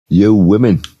You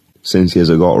women, since you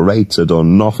have got rights, have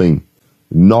done nothing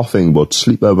but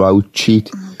sleep about,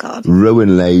 cheat,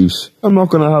 ruin lives. I'm not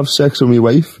going to have sex with my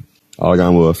wife. I'll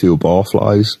go with a few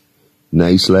barflies,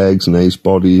 nice legs, nice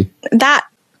body. That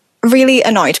really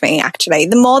annoyed me, actually.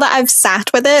 The more that I've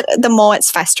sat with it, the more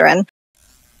it's festering.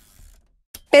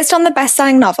 Based on the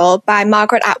best-selling novel by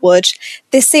Margaret Atwood,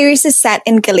 this series is set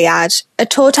in Gilead, a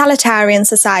totalitarian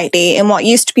society in what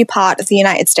used to be part of the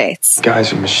United States.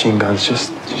 Guys with machine guns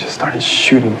just started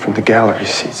shooting from the gallery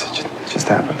seats. It just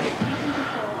happened.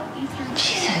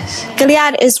 Jesus.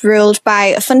 Gilead is ruled by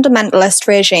a fundamentalist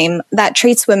regime that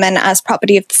treats women as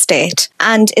property of the state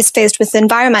and is faced with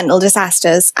environmental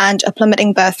disasters and a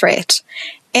plummeting birth rate.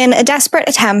 In a desperate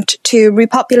attempt to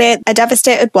repopulate a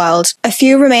devastated world, a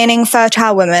few remaining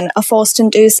fertile women are forced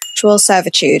into sexual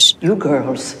servitude. You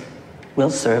girls will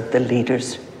serve the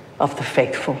leaders of the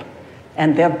faithful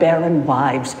and their barren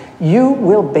wives. You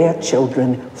will bear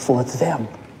children for them.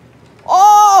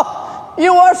 Oh,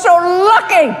 you are so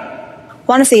lucky!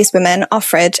 One of these women,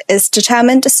 Offred, is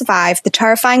determined to survive the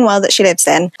terrifying world that she lives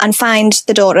in and find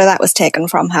the daughter that was taken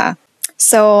from her.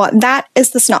 So that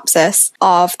is the synopsis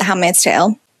of The Handmaid's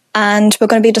Tale, and we're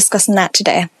going to be discussing that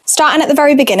today. Starting at the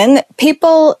very beginning,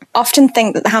 people often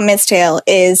think that The Handmaid's Tale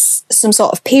is some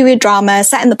sort of period drama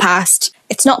set in the past.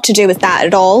 It's not to do with that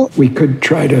at all. We could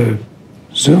try to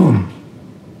Zoom.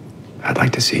 I'd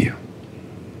like to see you.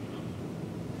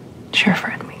 Sure,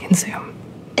 Fred, we can Zoom.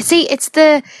 See, it's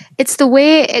the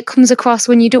way it comes across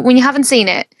when you haven't seen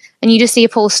it and you just see a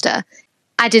poster.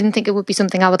 I didn't think it would be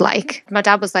something I would like. My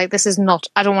dad was like, this is not,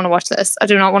 I don't want to watch this. I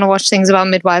do not want to watch things about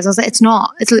midwives. I was like, it's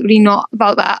not. It's literally not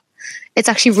about that. It's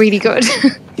actually really good.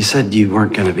 You said you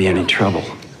weren't going to be any trouble.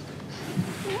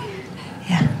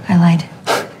 Yeah, I lied.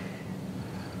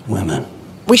 Women.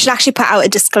 We should actually put out a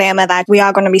disclaimer that we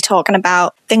are going to be talking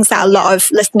about things that a lot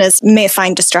of listeners may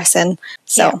find distressing.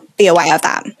 So be aware of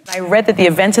that. I read that the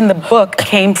events in the book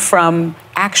came from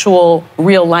actual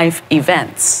real-life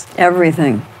events.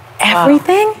 Everything.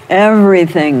 Everything?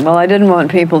 Everything. Well, I didn't want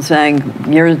people saying,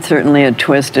 you're certainly a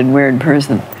twisted, weird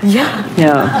person. Yeah.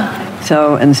 Yeah.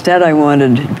 So instead I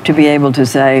wanted to be able to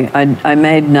say, I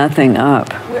made nothing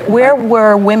up. Where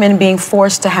were women being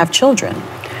forced to have children?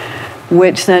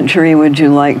 Which century would you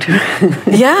like to...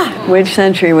 Yeah. Which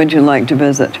century would you like to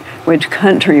visit? Which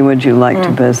country would you like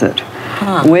to visit?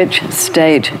 Which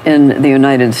state in the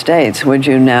United States would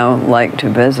you now like to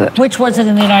visit? Which was it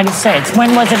in the United States?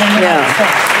 When was it in the United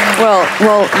States?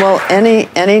 Well,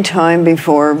 any time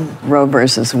before Roe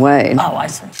versus Wade. Oh, I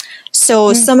see.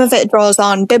 So some of it draws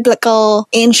on biblical,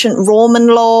 ancient Roman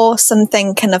law,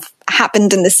 something kind of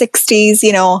happened in the 60s,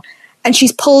 you know, and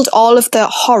she's pulled all of the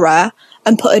horror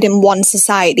and put it in one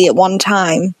society at one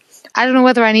time. I don't know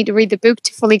whether I need to read the book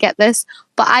to fully get this,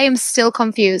 but I am still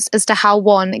confused as to how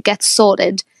one gets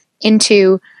sorted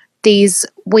into these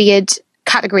weird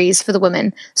categories for the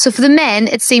women. So for the men,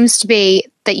 it seems to be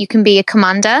that you can be a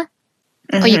commander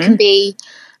or you can be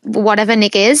whatever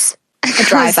Nick is. A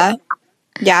driver.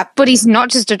 Yeah. But he's not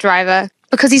just a driver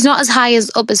because he's not as high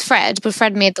up as Fred, but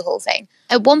Fred made the whole thing.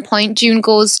 At one point, June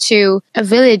goes to a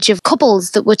village of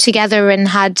couples that were together and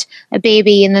had a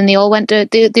baby, and then they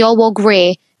all wore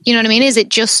grey. You know what I mean? Is it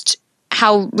just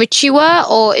how rich you were,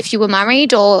 or if you were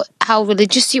married, or how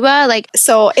religious you were? Like,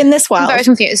 so in this world, I'm very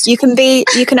confused. You can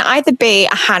either be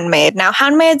a handmaid. Now,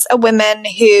 handmaids are women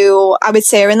who I would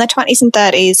say are in their 20s and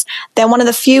 30s. They're one of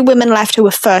the few women left who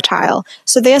are fertile,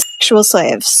 so they are sexual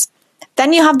slaves.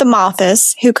 Then you have the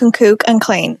Marthas who can cook and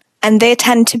clean, and they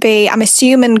tend to be, I'm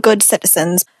assuming, good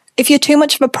citizens. If you're too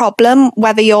much of a problem,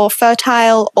 whether you're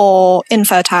fertile or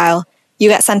infertile, you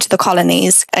get sent to the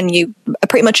colonies and you are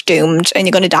pretty much doomed and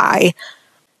you're going to die.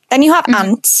 Then you have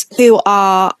aunts who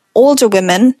are older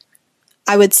women,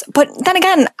 but then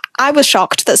again, I was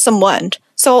shocked that some weren't.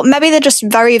 So maybe they're just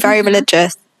very, very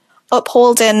religious,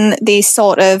 upholding these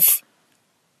sort of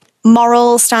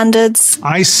moral standards.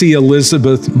 I see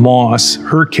Elizabeth Moss,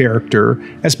 her character,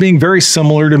 as being very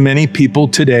similar to many people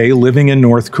today living in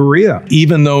North Korea.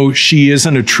 Even though she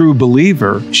isn't a true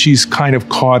believer, she's kind of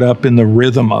caught up in the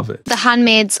rhythm of it. The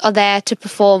handmaids are there to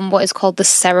perform what is called the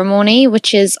ceremony,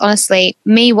 which is honestly,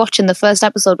 me watching the first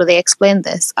episode where they explained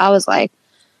this, I was like,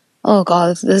 oh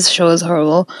God, this show is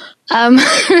horrible.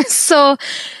 So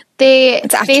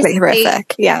it's actually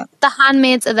horrific. Yeah. The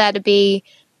handmaids are there to be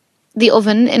the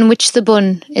oven in which the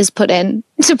bun is put in,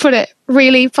 to put it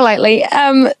really politely.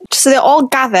 So they all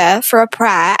gather for a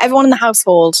prayer, everyone in the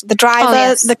household, the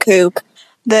driver, the cook,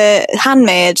 the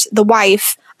handmaid, the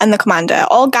wife, and the commander,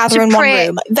 all gather in one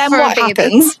room. Then what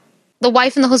happens? The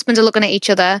wife and the husband are looking at each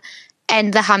other,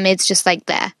 and the handmaid's just like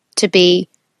there to be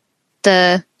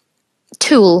the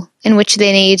tool in which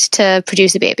they need to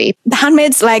produce a baby. The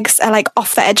handmaid's legs are like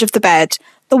off the edge of the bed.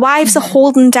 The wives are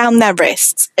holding down their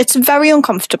wrists. It's very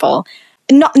uncomfortable.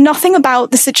 Nothing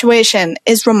about the situation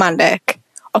is romantic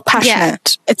or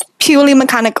passionate. Yeah. It's purely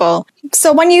mechanical.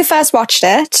 So when you first watched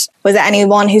it, was there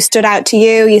anyone who stood out to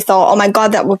you? You thought, oh my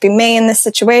God, that would be me in this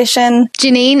situation?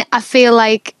 Janine, I feel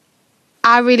like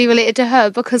I really related to her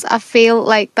because I feel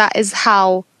like that is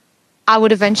how I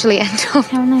would eventually end up.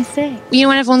 Have a nice day. You know,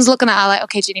 when everyone's looking at her like,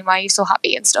 okay, Janine, why are you so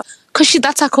happy and stuff? Because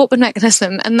that's her coping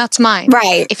mechanism and that's mine.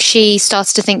 Right. If she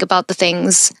starts to think about the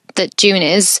things that June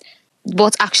is,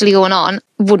 what's actually going on,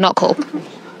 would not cope.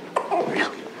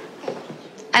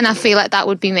 And I feel like that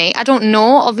would be me. I don't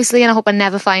know, obviously, and I hope I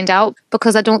never find out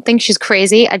because I don't think she's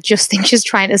crazy. I just think she's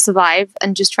trying to survive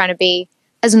and just trying to be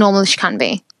as normal as she can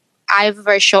be. I have a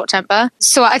very short temper.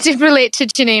 So I did relate to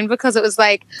Janine because it was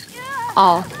like,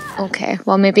 oh, okay,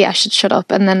 well, maybe I should shut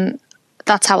up and then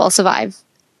that's how I'll survive.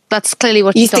 That's clearly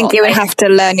what you thought. You think you would have to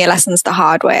learn your lessons the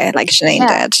hard way like Janine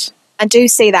did. I do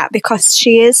see that because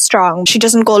she is strong. She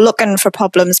doesn't go looking for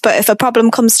problems, but if a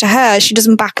problem comes to her, she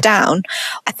doesn't back down.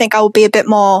 I think I will be a bit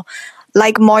more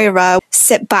like Moira,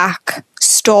 sit back,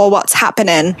 store what's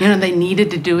happening. You know, they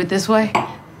needed to do it this way.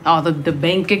 All the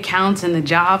bank accounts and the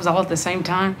jobs all at the same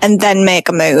time. And then make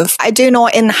a move. I do know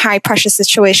in high pressure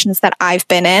situations that I've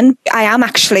been in, I am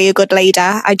actually a good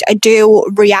leader. I do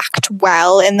react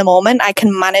well in the moment. I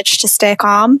can manage to stay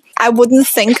calm. I wouldn't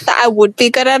think that I would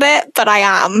be good at it, but I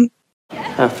am.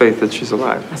 Have faith that she's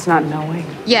alive. That's not knowing.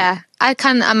 Yeah, I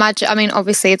can imagine. I mean,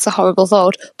 obviously it's a horrible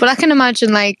thought, but I can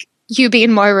imagine like you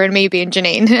being Moira and me being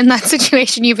Janine. In that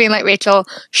situation, you being like, Rachel,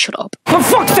 shut up. For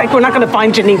fuck's sake, we're not going to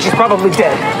find Janine. She's probably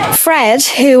dead. Fred,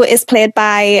 who is played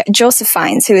by Joseph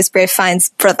Fiennes, who is Brave Fiennes'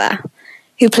 brother,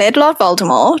 who played Lord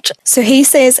Voldemort. So he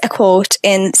says a quote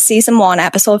in season 1,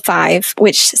 episode 5,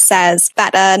 which says,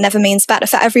 better never means better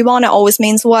for everyone. It always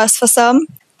means worse for some.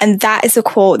 And that is a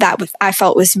quote that I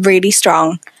felt was really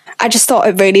strong. I just thought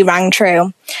it really rang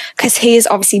true because he is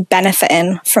obviously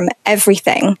benefiting from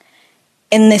everything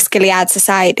in this Gilead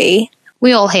society.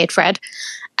 We all hate Fred.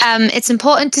 It's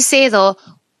important to say, though,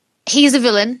 he's a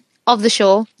villain of the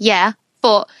show, yeah,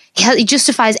 but he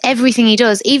justifies everything he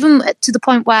does, even to the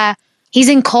point where he's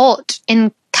in court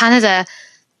in Canada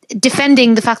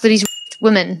defending the fact that he's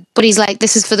women, but he's like,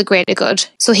 this is for the greater good.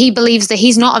 So he believes that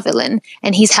he's not a villain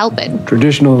and he's helping.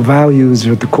 Traditional values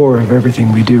are at the core of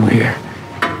everything we do here,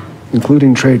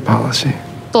 including trade policy.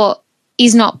 But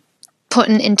he's not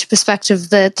putting into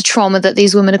perspective the trauma that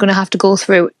these women are going to have to go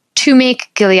through to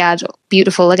make Gilead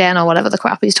beautiful again, or whatever the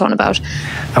crap he's talking about.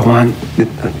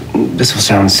 This will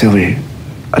sound silly.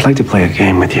 I'd like to play a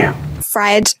game with you.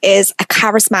 Fred is a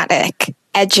charismatic,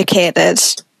 educated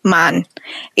man.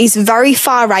 He's very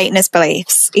far right in his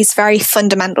beliefs. He's very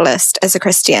fundamentalist as a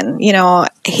Christian. You know,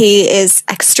 he is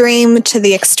extreme to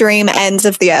the extreme ends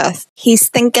of the earth. He's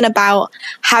thinking about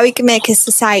how he can make his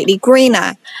society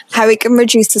greener, how he can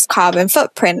reduce his carbon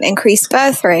footprint, increase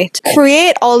birth rate,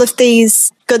 create all of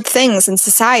these good things in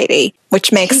society,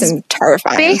 which makes him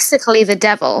terrifying. Basically the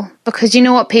devil, because you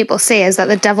know what people say is that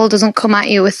the devil doesn't come at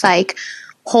you with like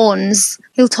horns.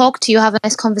 He'll talk to you, have a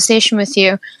nice conversation with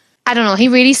you. I don't know, he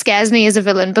really scares me as a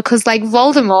villain because like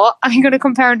Voldemort, I'm going to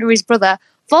compare him to his brother.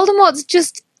 Voldemort's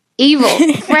just evil.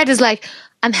 Fred is like,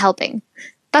 I'm helping.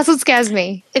 That's what scares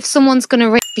me. If someone's going to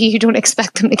rape you, you don't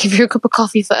expect them to give you a cup of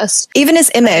coffee first. Even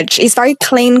his image, he's very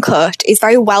clean cut. He's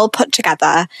very well put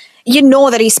together. You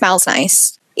know that he smells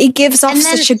nice. He gives off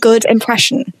such a good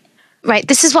impression. Right,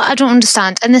 this is what I don't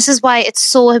understand. And this is why it's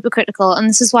so hypocritical. And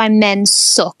this is why men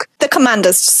suck. The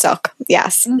commanders suck,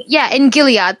 yes. Yeah, in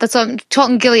Gilead, that's what I'm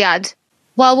talking Gilead.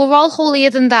 While we're all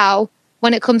holier than thou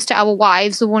when it comes to our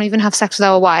wives, we won't even have sex with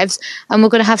our wives. And we're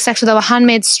going to have sex with our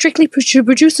handmaids strictly to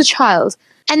produce a child.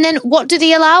 And then what do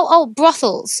they allow? Oh,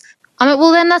 brothels. I mean,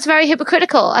 well, then that's very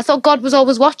hypocritical. I thought God was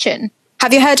always watching.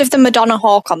 Have you heard of the Madonna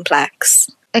whore complex?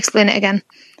 Explain it again.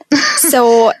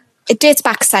 So it dates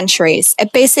back centuries.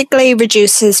 It basically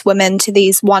reduces women to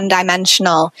these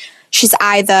one-dimensional. She's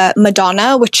either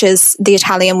Madonna, which is the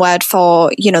Italian word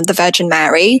for, you know, the Virgin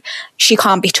Mary. She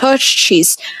can't be touched.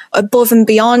 She's above and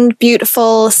beyond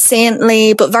beautiful,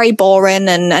 saintly, but very boring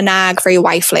and a nag, very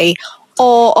wifely.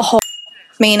 Or a whore,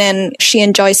 meaning she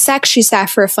enjoys sex. She's there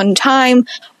for a fun time,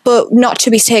 but not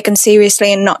to be taken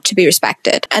seriously and not to be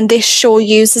respected. And this show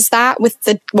uses that with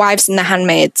the wives and the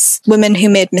handmaids, women who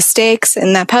made mistakes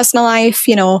in their personal life,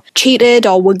 you know, cheated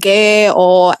or were gay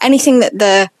or anything that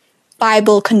the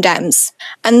Bible condemns.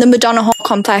 And the Madonna whore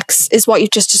complex is what you've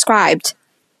just described.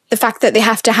 The fact that they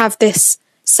have to have this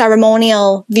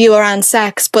ceremonial view around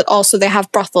sex, but also they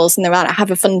have brothels and they're out to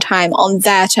have a fun time on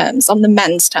their terms, on the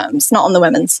men's terms, not on the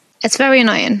women's. It's very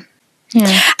annoying.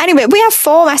 Yeah. Anyway, we have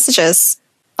 4 messages.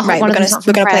 Right, we're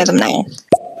gonna play them now.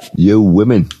 You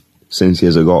women, since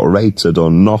you got raped, have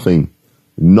done nothing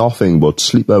but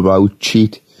sleep about,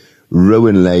 cheat,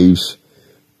 ruin lives,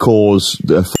 cause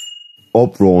the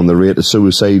uproar on the rate of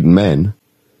suicide in men.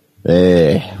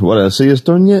 What else have you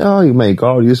done yet? Oh my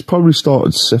God, you've probably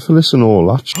started syphilis and all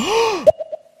that.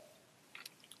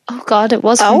 Oh God, it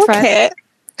was from Fred.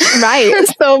 Right,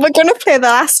 so we're going to play the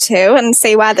last 2 and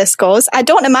see where this goes. I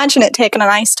don't imagine it taking a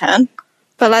nice turn,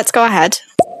 but let's go ahead.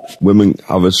 Women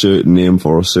have a certain name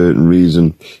for a certain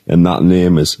reason, and that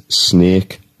name is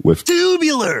Snake with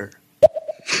tubular.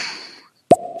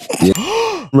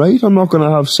 Yeah. Right, I'm not going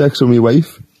to have sex with my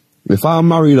wife. If I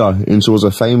married her and she was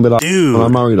a fine with that, when I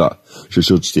married her, she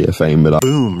should stay a fine with that.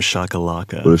 Boom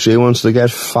shakalaka. But if she wants to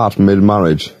get fat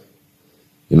mid-marriage,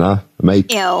 you know, mate,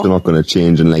 they're not going to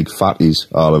change and like fatties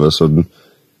all of a sudden.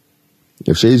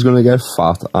 If she's going to get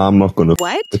fat, I'm not going to.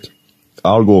 What?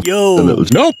 I'll go a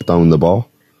little down the bar.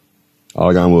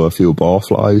 I'll go with a few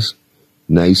barflies.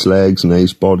 Nice legs,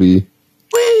 nice body.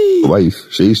 Whee!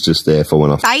 Wife, she's just there for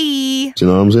when I. Bye. Do you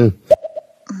know what I'm saying?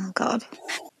 Oh God.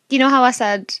 You know how I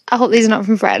said I hope these are not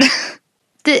from Fred.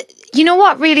 You know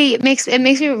what really makes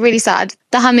me really sad?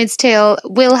 The Handmaid's Tale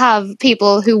will have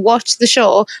people who watch the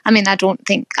show. I mean, I don't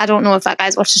know if that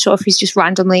guy's watched the show, if he's just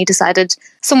randomly decided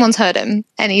someone's heard him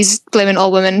and he's blaming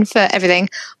all women for everything.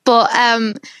 But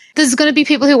there's going to be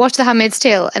people who watch The Handmaid's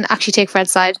Tale and actually take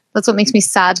Fred's side. That's what makes me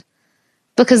sad.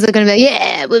 Because they're going to be like,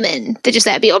 yeah, women, they're just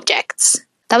there to be objects.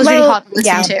 That was really hard to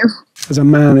listen to. As a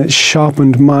man, it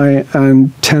sharpened my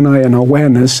antennae and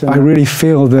awareness. I really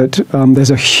feel that there's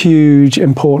a huge,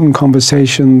 important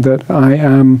conversation that I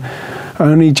am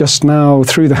only just now,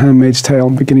 through The Handmaid's Tale,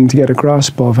 beginning to get a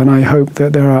grasp of, and I hope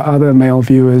that there are other male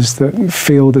viewers that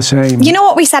feel the same. You know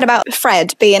what we said about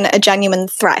Fred being a genuine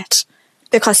threat?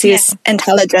 Because he's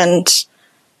intelligent,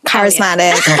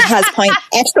 charismatic, has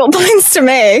actual points to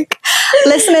make.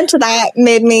 Listening to that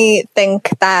made me think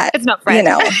that, it's not Fred. You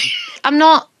know. I'm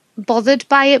not bothered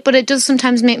by it, but it does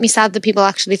sometimes make me sad that people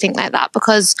actually think like that,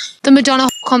 because the Madonna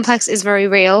complex is very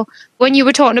real. When you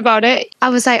were talking about it, I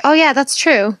was like, oh yeah, that's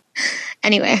true.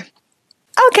 Anyway.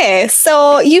 Okay,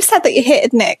 so you said that you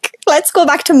hated Nick. Let's go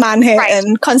back to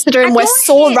man-hating, considering we're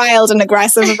so riled and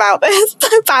aggressive about this,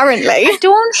 apparently. I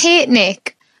don't hate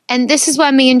Nick, and this is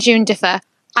where me and June differ.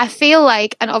 I feel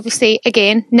like, and obviously,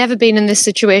 again, never been in this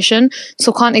situation,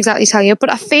 so can't exactly tell you,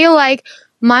 but I feel like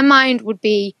my mind would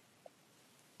be,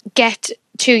 get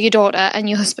to your daughter and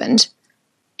your husband.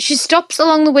 She stops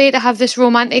along the way to have this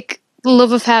romantic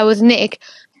love affair with Nick.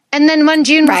 And then when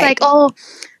June was like, oh,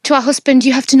 to her husband,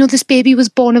 you have to know this baby was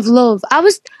born of love. I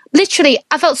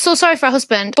felt so sorry for her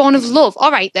husband. Born of love.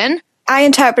 All right, then. I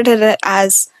interpreted it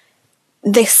as,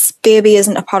 this baby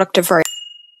isn't a product of rape.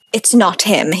 It's not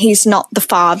him. He's not the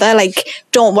father. Like,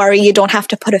 don't worry, you don't have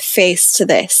to put a face to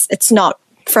this. It's not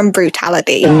from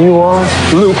brutality. And you are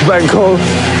Luke Banco.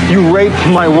 You raped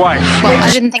my wife. Well, I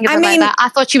didn't think of it like that. I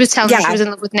thought she was telling me she was in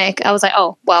love with Nick. I was like,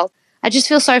 oh, well, I just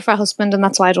feel sorry for her husband, and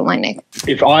that's why I don't like Nick.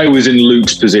 If I was in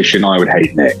Luke's position, I would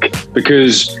hate Nick,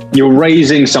 because you're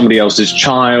raising somebody else's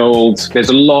child. There's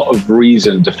a lot of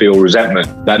reason to feel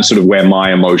resentment. That's sort of where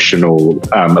my emotional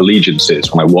allegiance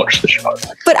is when I watch the show.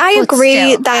 But I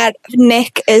agree that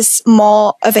Nick is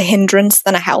more of a hindrance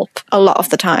than a help a lot of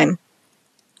the time.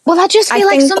 Well, I just feel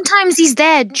like sometimes he's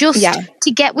there just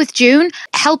to get with June,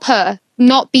 help her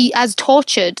not be as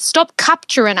tortured, stop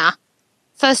capturing her.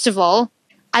 First of all,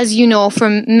 as you know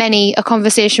from many a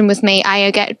conversation with me, I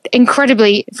get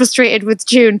incredibly frustrated with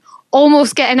June,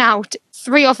 almost getting out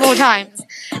 3 or 4 times,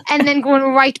 and then going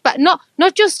right back, not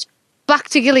just back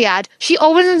to Gilead, she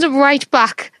always ends up right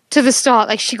back to the start.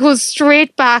 Like, she goes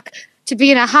straight back to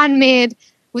being a handmaid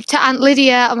to Aunt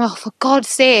Lydia. I'm like, oh, for God's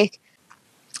sake.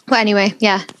 But anyway,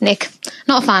 yeah, Nick.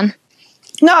 Not a fan.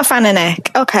 Not a fan of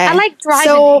Nick. Okay. I like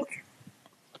driving Nick.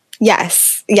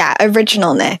 Yes. Yeah,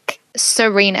 original Nick.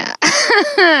 Serena.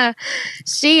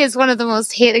 She is one of the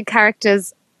most hated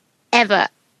characters ever.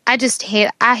 I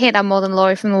hate her more than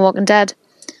Laurie from The Walking Dead.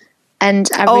 And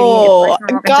I really hate her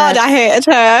from God, I hated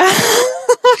her.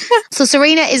 So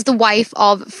Serena is the wife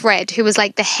of Fred, who was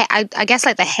like the I guess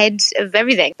like the head of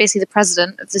everything, basically the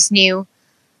president of this new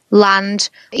land.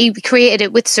 He created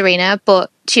it with Serena, but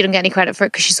she didn't get any credit for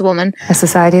it because she's a woman. A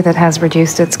society that has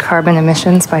reduced its carbon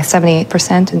emissions by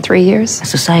 78% in 3 years. A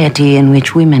society in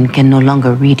which women can no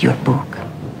longer read your book.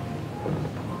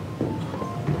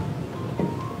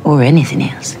 Or anything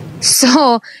else.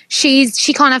 So she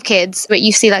can't have kids, but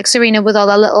you see like Serena with all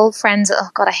her little friends. Oh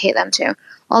God, I hate them too.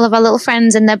 All of our little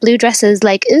friends in their blue dresses,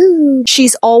 like, ooh.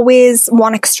 She's always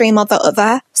one extreme or the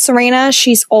other, Serena.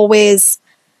 She's always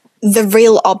the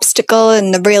real obstacle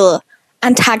and the real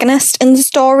antagonist in the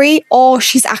story, or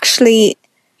she's actually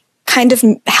kind of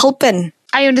helping.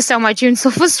 I understand why June's so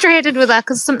frustrated with that,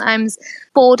 because sometimes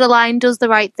borderline does the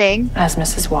right thing. As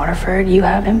Mrs. Waterford, you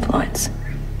have influence.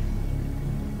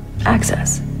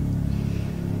 Access.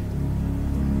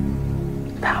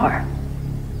 Power.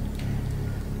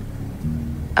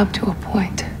 Up to a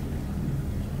point.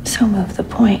 So move the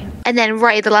point. And then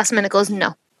right at the last minute goes,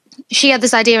 no. She had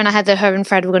this idea in her head that her and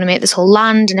Fred were going to make this whole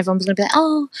land and everyone was going to be like,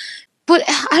 oh. But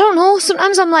I don't know.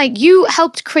 Sometimes I'm like, you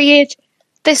helped create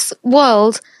this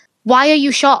world. Why are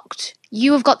you shocked?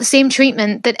 You have got the same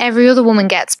treatment that every other woman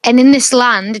gets. And in this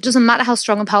land, it doesn't matter how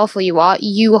strong and powerful you are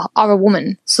a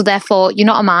woman. So therefore, you're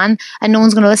not a man and no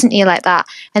one's going to listen to you like that.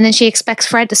 And then she expects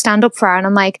Fred to stand up for her. And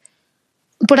I'm like,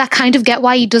 but I kind of get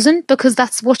why he doesn't, because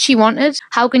that's what she wanted.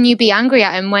 How can you be angry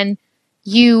at him when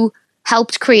you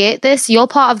helped create this? You're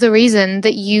part of the reason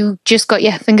that you just got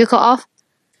your finger cut off.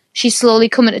 She's slowly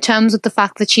coming to terms with the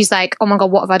fact that she's like, oh my God,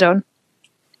 what have I done?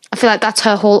 I feel like that's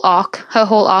her whole arc. Her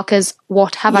whole arc is,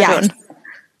 what have I done?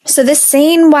 So this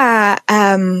scene where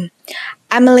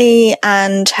Emily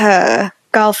and her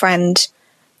girlfriend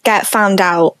get found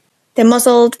out, they're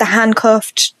muzzled, they're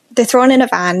handcuffed, they're thrown in a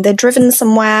van, they're driven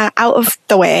somewhere out of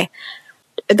the way.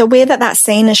 The way that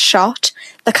scene is shot,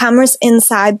 the camera's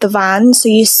inside the van, so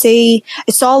you see,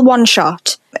 it's all one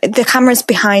shot. The camera's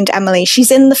behind Emily.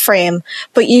 She's in the frame,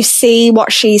 but you see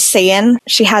what she's seeing.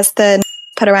 She has the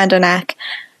put around her neck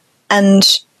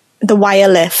and the wire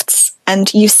lifts,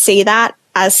 and you see that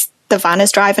as the van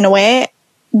is driving away.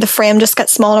 The frame just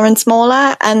gets smaller and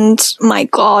smaller, and my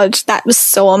God, that was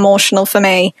so emotional for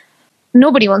me.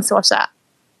 Nobody wants to watch that.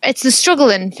 It's the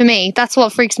struggling for me. That's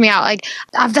what freaks me out. Like,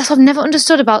 that's what I've never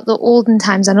understood about the olden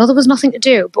times. I know there was nothing to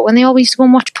do, but when they always used to go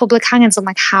and watch public hangings, I'm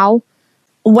like, how?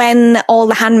 When all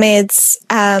the handmaids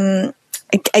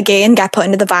again get put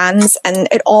into the vans, and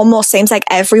it almost seems like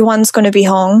everyone's going to be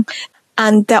hung,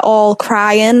 and they're all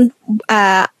crying.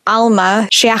 Alma,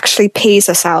 she actually pees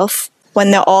herself when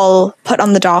they're all put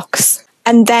on the docks,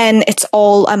 and then it's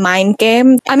all a mind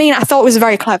game. I mean, I thought it was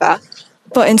very clever,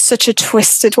 but in such a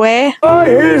twisted way. Oh,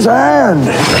 his hand!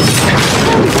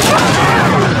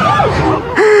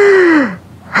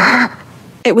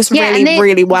 It was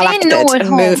really well acted and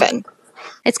moving.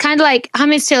 It's kind of like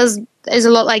Handmaid's Tale is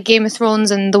a lot like Game of Thrones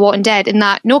and The Walking Dead in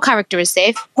that no character is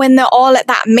safe. When they're all at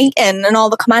that meeting and all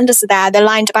the commanders are there, they're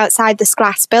lined up outside this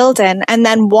glass building, and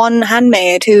then one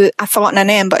handmaid, who I've forgotten her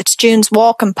name, but it's June's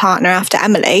walking partner after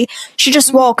Emily, she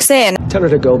just walks in. Tell her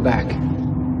to go back.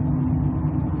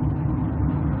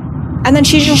 And then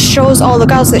she just shows all the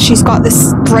girls that she's got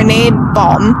this grenade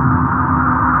bomb.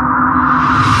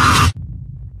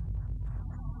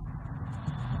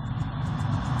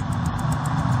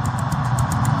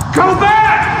 Go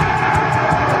back!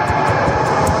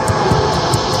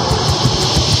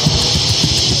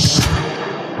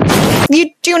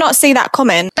 You do not see that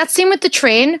coming. That scene with the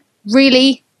train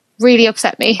really, really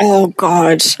upset me. Oh,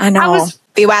 God. I know.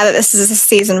 Beware that this is a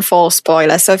season 4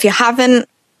 spoiler. So if you haven't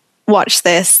watched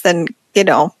this, then, you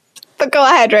know. But go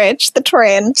ahead, Rach. The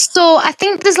train. So I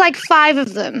think there's like 5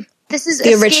 of them. This is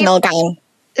the original gang.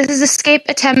 This is escape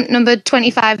attempt number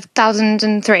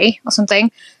 25,003 or something.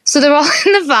 So they're all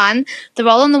in the van. They're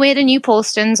all on the way to New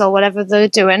Postons or whatever they're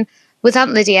doing with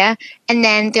Aunt Lydia. And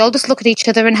then they all just look at each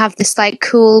other and have this like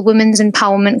cool women's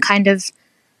empowerment kind of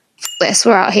this,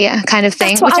 we're out here kind of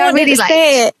thing. That's what which I really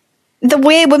like. The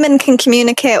way women can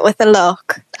communicate with a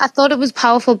look. I thought it was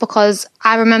powerful because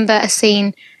I remember a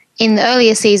scene in the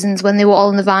earlier seasons when they were all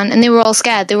in the van and they were all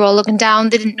scared. They were all looking down.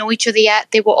 They didn't know each other yet.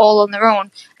 They were all on their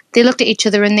own. They looked at each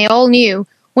other and they all knew,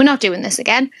 we're not doing this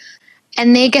again.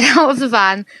 And they get out of the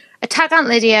van, attack Aunt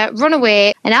Lydia, run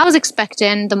away. And I was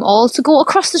expecting them all to go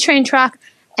across the train track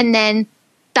and then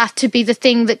that to be the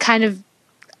thing that kind of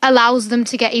allows them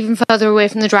to get even further away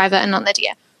from the driver and Aunt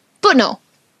Lydia. But no.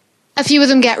 A few of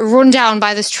them get run down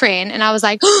by this train and I was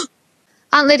like, oh,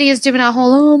 Aunt Lydia's doing our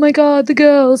whole, oh my God, the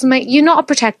girls. I'm like, you're not a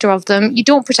protector of them. You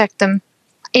don't protect them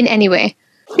in any way.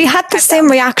 She had the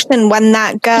same reaction when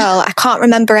that girl, I can't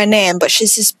remember her name, but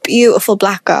she's this beautiful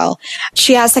black girl.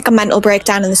 She has like a mental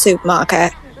breakdown in the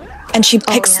supermarket and she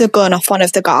picks the gun off one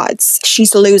of the guards.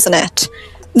 She's losing it.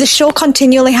 The show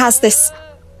continually has this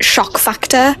shock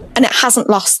factor and it hasn't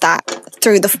lost that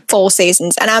through the 4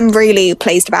 seasons. And I'm really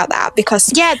pleased about that because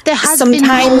there has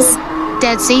sometimes been no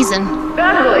dead season.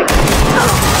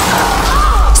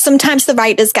 sometimes the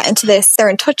writers get into this, they're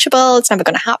untouchable, it's never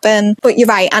going to happen. But you're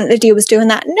right, Aunt Lydia was doing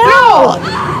that. No!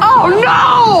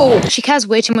 Oh, no! She cares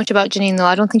way too much about Janine, though.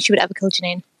 I don't think she would ever kill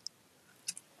Janine.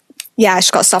 Yeah,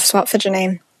 she's got a soft spot for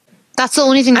Janine. That's the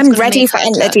only thing that's I'm gonna ready make for her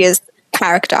Aunt to- Lydia's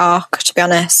character arc, to be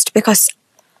honest, because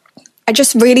I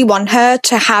just really want her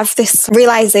to have this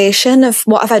realization of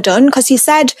what have I done? Because you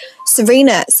said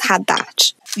Serena's had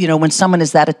that. You know, when someone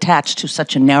is that attached to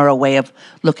such a narrow way of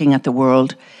looking at the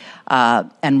world,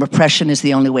 and repression is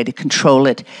the only way to control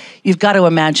it, you've got to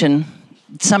imagine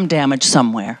some damage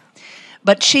somewhere.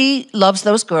 But she loves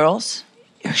those girls.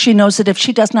 She knows that if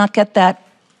she does not get that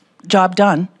job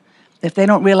done, if they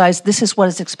don't realize this is what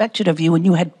is expected of you and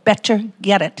you had better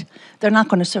get it, they're not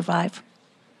going to survive.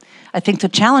 I think the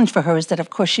challenge for her is that, of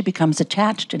course, she becomes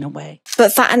attached in a way.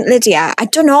 But for Aunt Lydia, I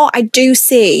don't know, I do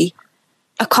see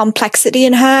a complexity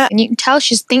in her. And you can tell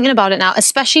she's thinking about it now,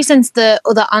 especially since the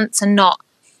other aunts are not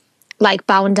like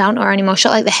bowing down to her anymore. She's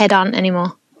not like the head aunt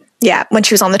anymore. Yeah, when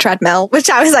she was on the treadmill,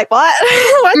 which I was like, what?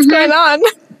 What's going on?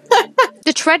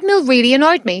 The treadmill really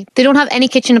annoyed me. They don't have any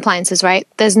kitchen appliances, right?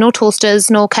 There's no toasters,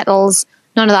 no kettles,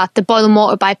 none of that. They boil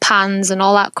water by pans and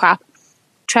all that crap.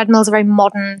 Treadmill's a very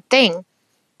modern thing.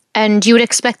 And you would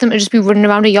expect them to just be running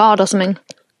around a yard or something.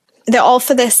 They're all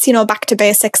for this, you know, back to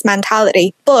basics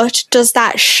mentality. But does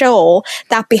that show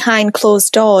that behind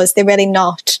closed doors, they're really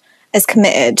not as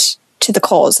committed to the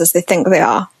cause as they think they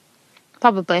are?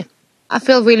 Probably. I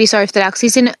feel really sorry for the dad because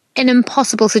he's in an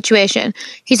impossible situation.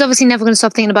 He's obviously never going to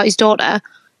stop thinking about his daughter.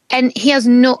 And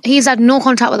he's had no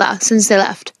contact with her since they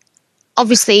left.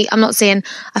 Obviously, I'm not saying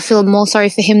I feel more sorry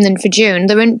for him than for June.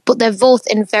 But they're both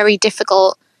in very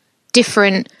difficult,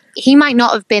 different... He might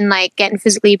not have been like getting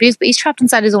physically abused, but he's trapped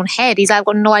inside his own head. He's like, I've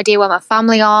got no idea where my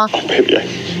family are. Oh, baby,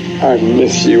 I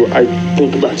miss you. I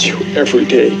think about you every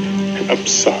day. And I'm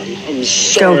sorry. I'm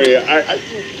sorry.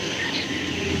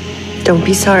 Don't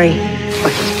be sorry.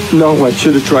 No, I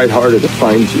should have tried harder to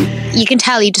find you. You can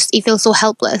tell he feels so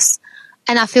helpless.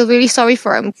 And I feel really sorry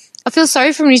for him. I feel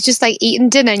sorry for him when he's just like eating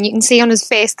dinner and you can see on his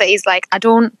face that he's like, I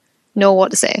don't know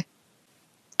what to say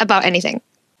about anything.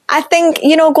 I think,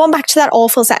 you know, going back to that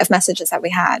awful set of messages that we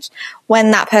had,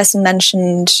 when that person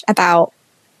mentioned about,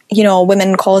 you know,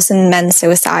 women causing men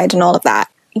suicide and all of that,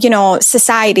 you know,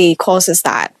 society causes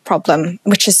that problem,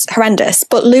 which is horrendous.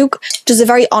 But Luke does a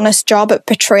very honest job at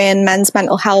portraying men's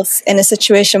mental health in a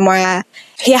situation where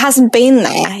he hasn't been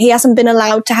there. He hasn't been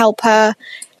allowed to help her,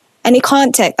 and he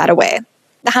can't take that away.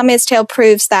 The Handmaid's Tale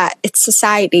proves that it's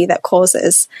society that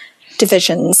causes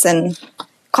divisions and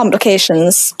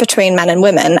complications between men and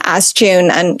women, as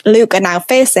June and Luke are now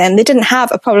facing. They didn't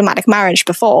have a problematic marriage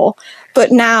before,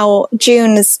 but now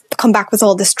June has come back with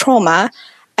all this trauma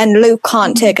and Luke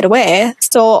can't take it away.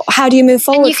 So how do you move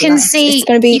forward? You can see it's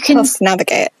going to be tough to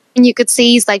navigate. And you could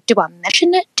see he's like, do I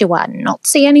mention it? Do I not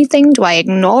say anything? Do I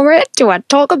ignore it? Do I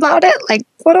talk about it? Like,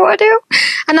 what do I do?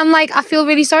 And I'm like, I feel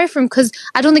really sorry for him because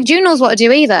I don't think June knows what to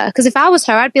do either. Because if I was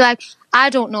her, I'd be like, I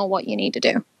don't know what you need to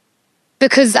do.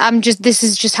 Because this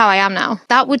is just how I am now.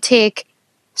 That would take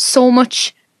so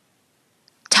much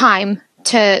time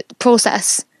to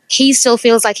process. He still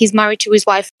feels like he's married to his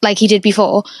wife like he did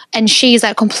before. And she's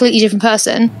like a completely different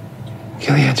person.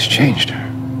 Gilead's changed her.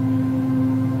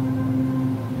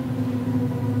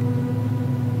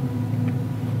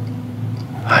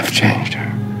 I've changed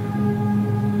her.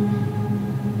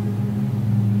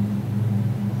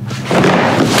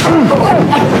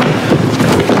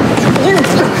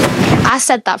 I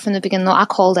said that from the beginning, though. I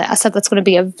called it. I said that's going to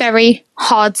be a very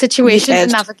hard situation to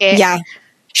navigate. Yeah.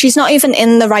 She's not even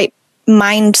in the right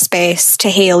mind space to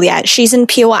heal yet. She's in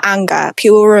pure anger,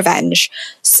 pure revenge.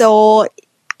 So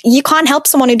you can't help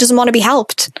someone who doesn't want to be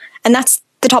helped. And that's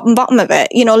the top and bottom of it.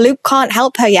 You know, Luke can't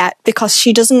help her yet because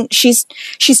she's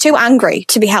too angry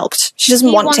to be helped. She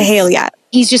doesn't want to heal yet.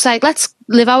 He's just like, let's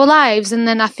live our lives. And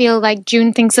then I feel like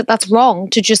June thinks that that's wrong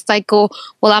to just like go,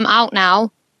 well, I'm out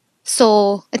now,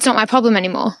 so it's not my problem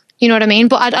anymore. You know what I mean?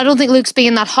 But I don't think Luke's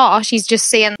being that harsh. He's just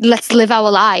saying, let's live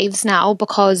our lives now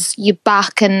because you're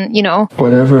back and, you know.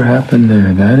 Whatever happened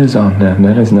there, that is on them.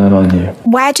 That is not on you.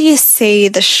 Where do you see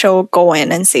the show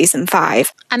going in season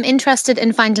 5? I'm interested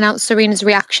in finding out Serena's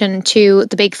reaction to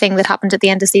the big thing that happened at the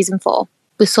end of season 4.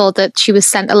 We saw that she was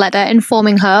sent a letter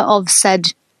informing her of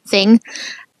said thing.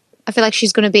 I feel like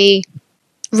she's going to be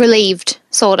relieved,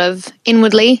 sort of,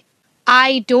 inwardly.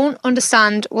 I don't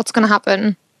understand what's going to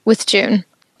happen with June.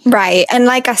 Right. And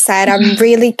like I said, I'm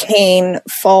really keen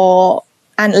for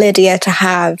Aunt Lydia to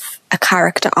have a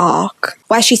character arc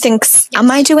where she thinks, am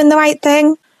I doing the right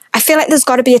thing? I feel like there's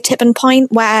got to be a tipping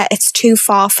point where it's too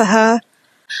far for her.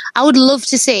 I would love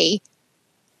to see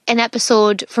an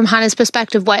episode from Hannah's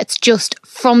perspective where it's just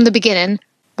from the beginning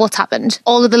what's happened.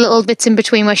 All of the little bits in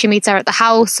between where she meets her at the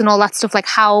house and all that stuff, like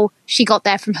how she got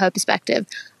there from her perspective.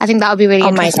 I think that would be really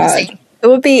interesting to see. It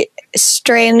would be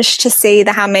strange to see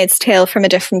The Handmaid's Tale from a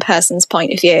different person's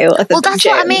point of view. Well, that's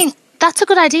what I mean. That's a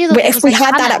good idea, though. If we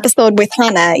had that episode with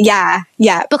Hannah, yeah.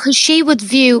 Because she would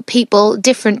view people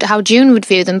different to how June would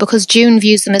view them, because June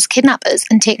views them as kidnappers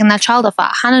and taking their child off her.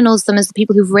 Hannah knows them as the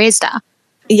people who've raised her.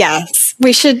 Yes,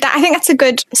 we should. I think that's a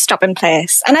good stopping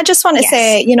place. And I just want to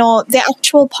say, you know, the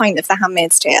actual point of The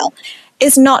Handmaid's Tale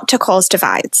is not to cause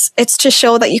divides. It's to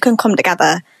show that you can come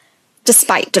together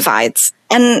despite divides.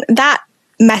 And that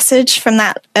message from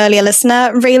that earlier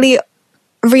listener really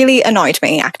annoyed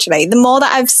me, actually. The more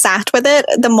that I've sat with it,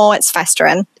 the more it's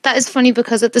festering. That is funny,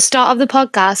 because at the start of the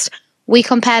podcast, we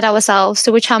compared ourselves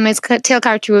to which Handmaid's Tale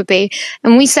character would be.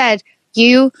 And we said,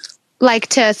 you like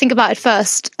to think about it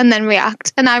first and then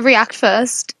react. And I react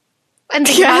first and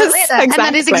think about it later. Exactly. And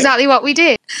that is exactly what we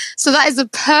did. So that is a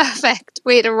perfect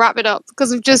way to wrap it up,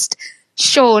 because we've just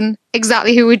shown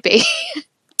exactly who we'd be.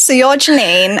 So you're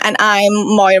Janine and I'm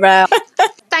Moira.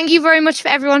 Thank you very much for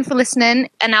everyone for listening.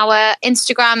 And our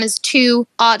Instagram is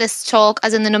 2artiststalk,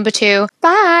 as in the number 2.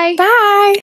 Bye. Bye.